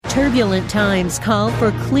Turbulent times call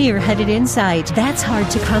for clear-headed insight. That's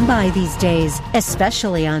hard to come by these days,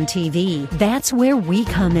 especially on TV. That's where we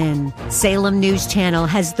come in. Salem News Channel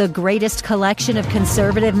has the greatest collection of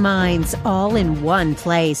conservative minds all in one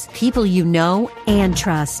place. People you know and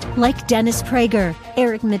trust, like Dennis Prager,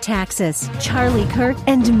 Eric Metaxas, Charlie Kirk,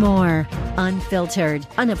 and more. Unfiltered,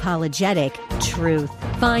 unapologetic truth.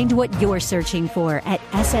 Find what you're searching for at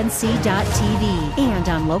snc.tv and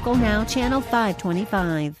on Local Now, Channel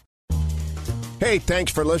 525. Hey,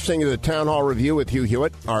 thanks for listening to the Town Hall Review with Hugh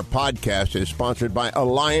Hewitt. Our podcast is sponsored by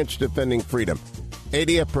Alliance Defending Freedom.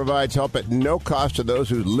 ADF provides help at no cost to those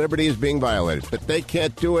whose liberty is being violated, but they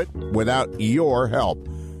can't do it without your help.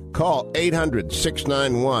 Call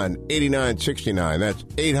 800-691-8969. That's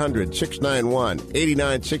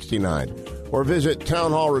 800-691-8969. Or visit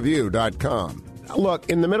townhallreview.com. Look,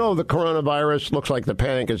 in the middle of the coronavirus, looks like the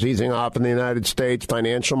panic is easing off in the United States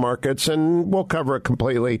financial markets, and we'll cover it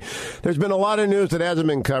completely. There's been a lot of news that hasn't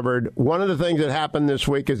been covered. One of the things that happened this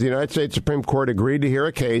week is the United States Supreme Court agreed to hear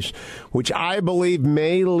a case which I believe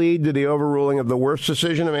may lead to the overruling of the worst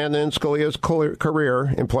decision of Antonin Scalia's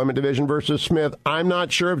career, Employment Division versus Smith. I'm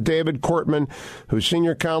not sure if David Cortman, who's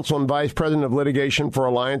senior counsel and vice president of litigation for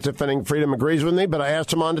Alliance Defending Freedom, agrees with me, but I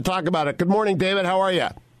asked him on to talk about it. Good morning, David. How are you?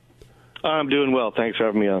 I'm doing well. Thanks for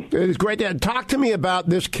having me on. It's great to talk to me about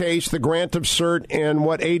this case, the grant of cert, and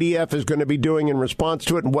what ADF is going to be doing in response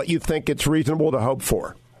to it, and what you think it's reasonable to hope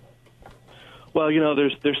for. Well,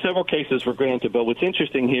 there's several cases for granted, but what's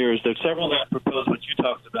interesting here is there's several that propose what you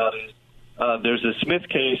talked about. Is there's a Smith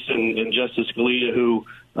case and Justice Scalia who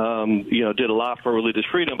did a lot for religious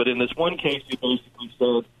freedom, but in this one case he basically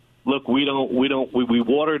said, look, we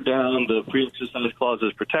watered down the pre-exercise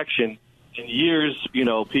clause's protection. In years,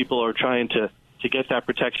 people are trying to get that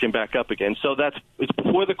protection back up again. So it's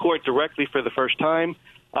before the court directly for the first time.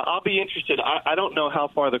 I'll be interested. I don't know how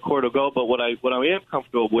far the court will go, but what I am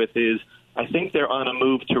comfortable with is I think they're on a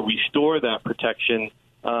move to restore that protection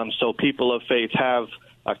so people of faith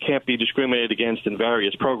can't be discriminated against in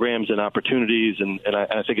various programs and opportunities, and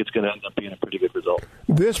I think it's going to end up being a pretty good result.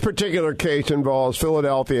 This particular case involves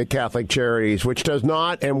Philadelphia Catholic Charities, which does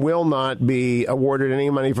not and will not be awarded any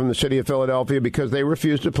money from the city of Philadelphia because they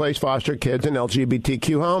refuse to place foster kids in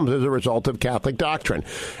LGBTQ homes as a result of Catholic doctrine.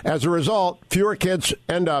 As a result, fewer kids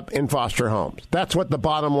end up in foster homes. That's what the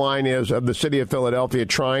bottom line is of the city of Philadelphia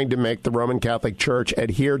trying to make the Roman Catholic Church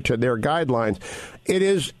adhere to their guidelines. It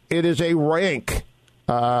is a rank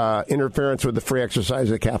interference with the free exercise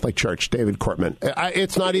of the Catholic Church, David Cortman.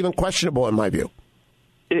 It's not even questionable in my view.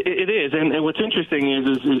 It is, and what's interesting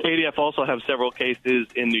is ADF also have several cases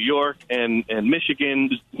in New York and Michigan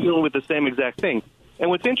dealing with the same exact thing. And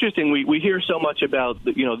what's interesting, we hear so much about,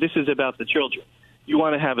 this is about the children. You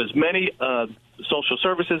want to have as many social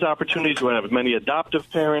services opportunities, you want to have as many adoptive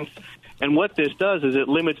parents, and what this does is it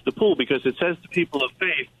limits the pool because it says to people of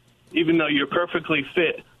faith, even though you're perfectly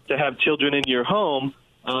fit to have children in your home,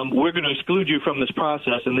 we're going to exclude you from this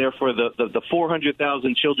process, and therefore the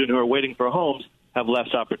 400,000 children who are waiting for homes have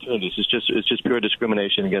less opportunities. It's just pure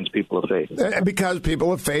discrimination against people of faith. And because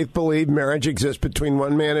people of faith believe marriage exists between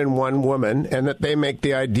one man and one woman, and that they make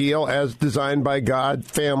the ideal, as designed by God,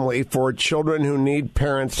 family for children who need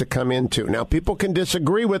parents to come into. Now, people can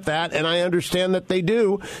disagree with that, and I understand that they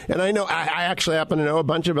do. And I know I actually happen to know a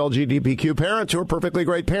bunch of LGBTQ parents who are perfectly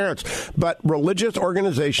great parents. But religious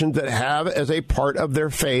organizations that have as a part of their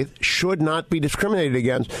faith should not be discriminated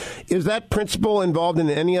against. Is that principle involved in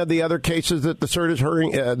any of the other cases that the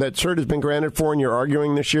that cert has been granted for, and you're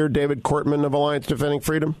arguing this year, David Cortman of Alliance Defending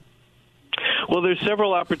Freedom? Well, there's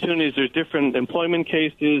several opportunities. There's different employment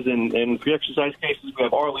cases and free exercise cases. We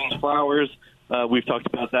have Orleans Flowers. We've talked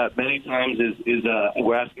about that many times.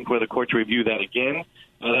 We're asking for the court to review that again.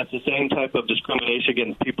 That's the same type of discrimination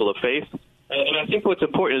against people of faith. And I think what's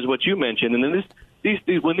important is what you mentioned. And then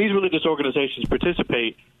when these religious organizations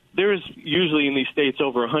participate, there's usually in these states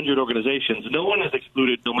over 100 organizations. No one is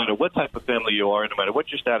excluded, no matter what type of family you are, no matter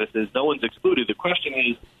what your status is. No one's excluded. The question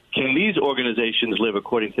is, can these organizations live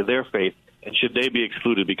according to their faith, and should they be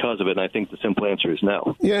excluded because of it? And I think the simple answer is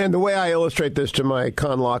no. Yeah, and the way I illustrate this to my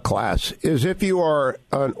con law class is if you are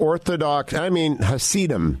an Orthodox,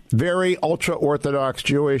 Hasidim, very ultra-Orthodox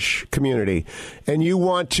Jewish community, and you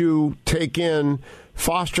want to take in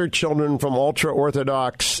foster children from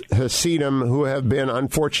ultra-Orthodox Hasidim who have been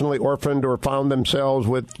unfortunately orphaned or found themselves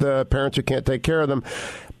with parents who can't take care of them,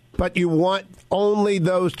 but you want only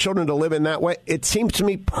those children to live in that way, it seems to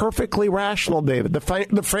me perfectly rational, David.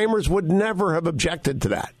 The framers would never have objected to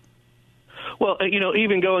that. Well,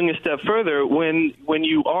 even going a step further, when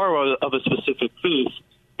you are of a specific faith,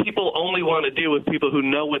 people only want to deal with people who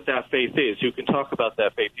know what that faith is, who can talk about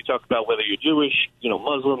that faith. You talk about whether you're Jewish,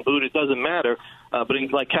 Muslim, Buddhist, it doesn't matter. But in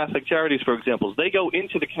like Catholic Charities, for example, they go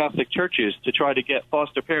into the Catholic churches to try to get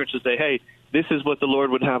foster parents to say, hey, this is what the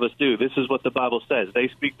Lord would have us do. This is what the Bible says. They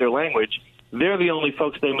speak their language. They're the only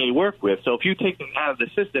folks they may work with. So if you take them out of the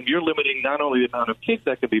system, you're limiting not only the amount of kids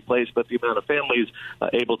that can be placed, but the amount of families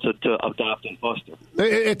able to adopt and foster.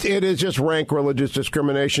 It is just rank religious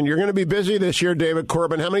discrimination. You're going to be busy this year, David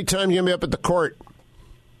Cortman. How many times are you going to be up at the court?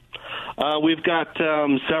 We've got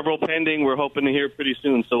several pending. We're hoping to hear pretty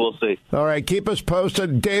soon, so we'll see. All right, keep us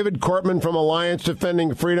posted. David Cortman from Alliance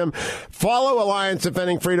Defending Freedom. Follow Alliance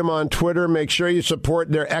Defending Freedom on Twitter. Make sure you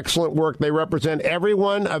support their excellent work. They represent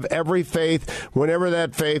everyone of every faith. Whenever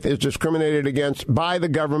that faith is discriminated against by the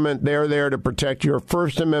government, they're there to protect your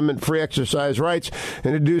First Amendment free exercise rights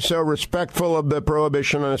and to do so respectful of the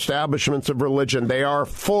prohibition on establishments of religion. They are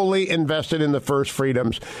fully invested in the first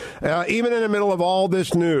freedoms. Even in the middle of all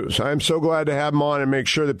this news, I'm so glad to have them on and make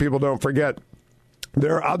sure that people don't forget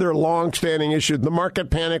there are other long-standing issues. The market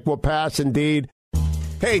panic will pass, indeed.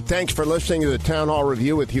 Hey, thanks for listening to the Town Hall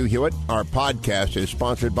Review with Hugh Hewitt. Our podcast is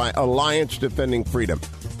sponsored by Alliance Defending Freedom.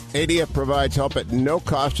 ADF provides help at no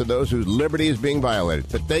cost to those whose liberty is being violated,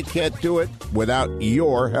 but they can't do it without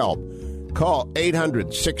your help. Call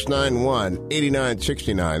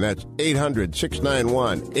 800-691-8969. That's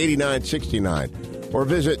 800-691-8969. Or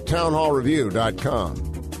visit townhallreview.com.